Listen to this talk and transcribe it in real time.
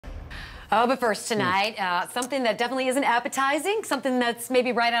Oh, but first tonight, something that definitely isn't appetizing, something that's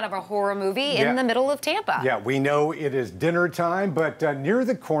maybe right out of a horror movie in the middle of Tampa. Yeah, we know it is dinner time, but near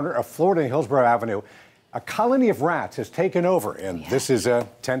the corner of Florida and Hillsborough Avenue, a colony of rats has taken over, and this is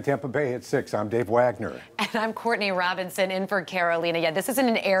 10 Tampa Bay at 6. I'm Dave Wagner. And I'm Courtney Robinson in for Carolina. Yeah, this isn't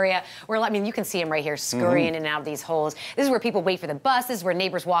an area where, I mean, you can see them right here scurrying in and out of these holes. This is where people wait for the buses, where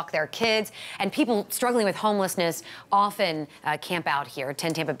neighbors walk their kids, and people struggling with homelessness often camp out here.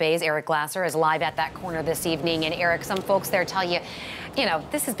 10 Tampa Bay's Eric Glasser is live at that corner this evening. And Eric, some folks there tell you, you know,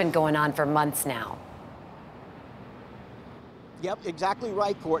 this has been going on for months now. Yep, exactly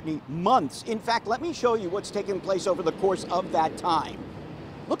right, Courtney. Months. In fact, let me show you what's taken place over the course of that time.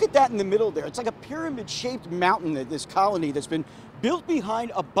 Look at that in the middle there. It's like a pyramid-shaped mountain, this colony that's been built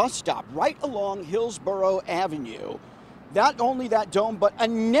behind a bus stop right along Hillsborough Avenue. Not only that dome, but a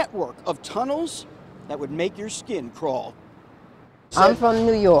network of tunnels that would make your skin crawl. I'm from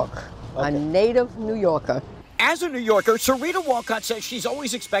New York, a native New Yorker. As a New Yorker, Sarita Walcott says she's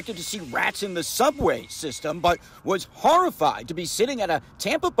always expected to see rats in the subway system, but was horrified to be sitting at a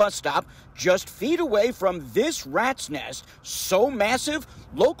Tampa bus stop just feet away from this rat's nest. So massive,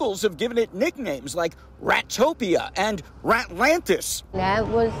 locals have given it nicknames like Ratopia and Ratlantis. That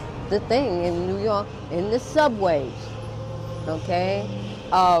was the thing in New York, in the subways, okay?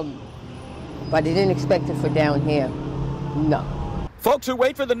 But I didn't expect it for down here, no. Folks who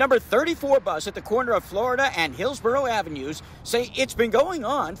wait for the number 34 bus at the corner of Florida and Hillsborough Avenues say it's been going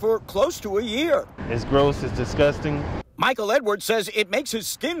on for close to a year. It's gross, it's disgusting. Michael Edwards says it makes his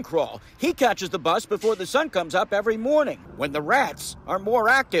skin crawl. He catches the bus before the sun comes up every morning, when the rats are more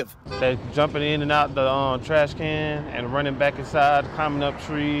active. They're jumping in and out the trash can and running back inside, climbing up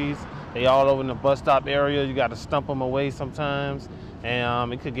trees. They all over in the bus stop area. You got to stump them away sometimes,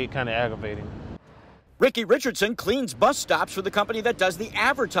 and it could get kind of aggravating. Ricky Richardson cleans bus stops for the company that does the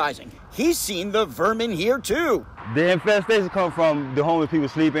advertising. He's seen the vermin here, too. The infestation comes from the homeless people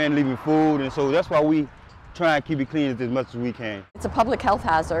sleeping, leaving food, and so that's why we try and keep it clean as much as we can. It's a public health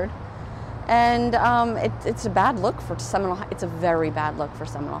hazard, and it's a bad look for Seminole Heights. It's a very bad look for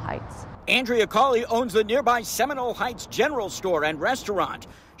Seminole Heights. Andrea Cawley owns the nearby Seminole Heights General Store and Restaurant.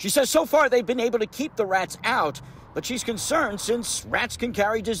 She says so far they've been able to keep the rats out, but she's concerned since rats can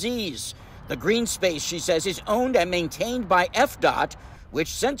carry disease. The green space, she says, is owned and maintained by FDOT, which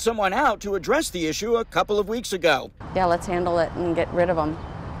sent someone out to address the issue a couple of weeks ago. Yeah, let's handle it and get rid of them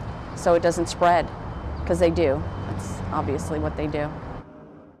so it doesn't spread, because they do. That's obviously what they do.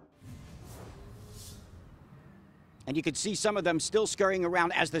 And you can see some of them still scurrying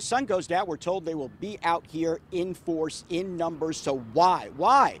around. As the sun goes down, we're told they will be out here in force, in numbers. So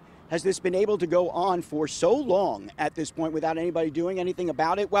why has this been able to go on for so long at this point without anybody doing anything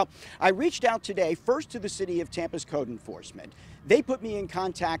about it? Well, I reached out today first to the City of Tampa's code enforcement. They put me in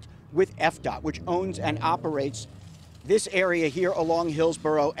contact with FDOT, which owns and operates this area here along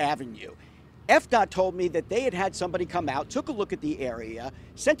Hillsborough Avenue. FDOT told me that they had had somebody come out, took a look at the area,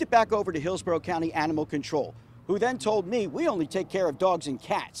 sent it back over to Hillsborough County Animal Control, who then told me we only take care of dogs and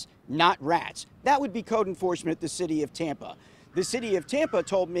cats, not rats. That would be code enforcement at the City of Tampa. The City of Tampa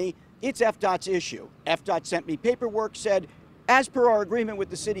told me it's FDOT's issue. FDOT sent me paperwork, said, as per our agreement with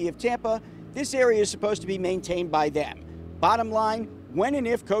the City of Tampa, this area is supposed to be maintained by them. Bottom line, when and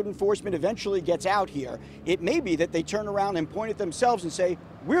if code enforcement eventually gets out here, it may be that they turn around and point at themselves and say,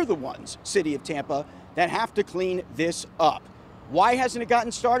 we're the ones, City of Tampa, that have to clean this up. Why hasn't it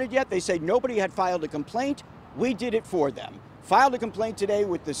gotten started yet? They say nobody had filed a complaint. We did it for them. Filed a complaint today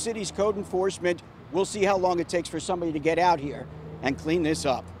with the city's code enforcement. We'll see how long it takes for somebody to get out here and clean this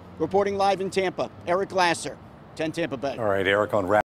up. Reporting live in Tampa, Eric Glasser, 10 Tampa Bay. All right, Eric on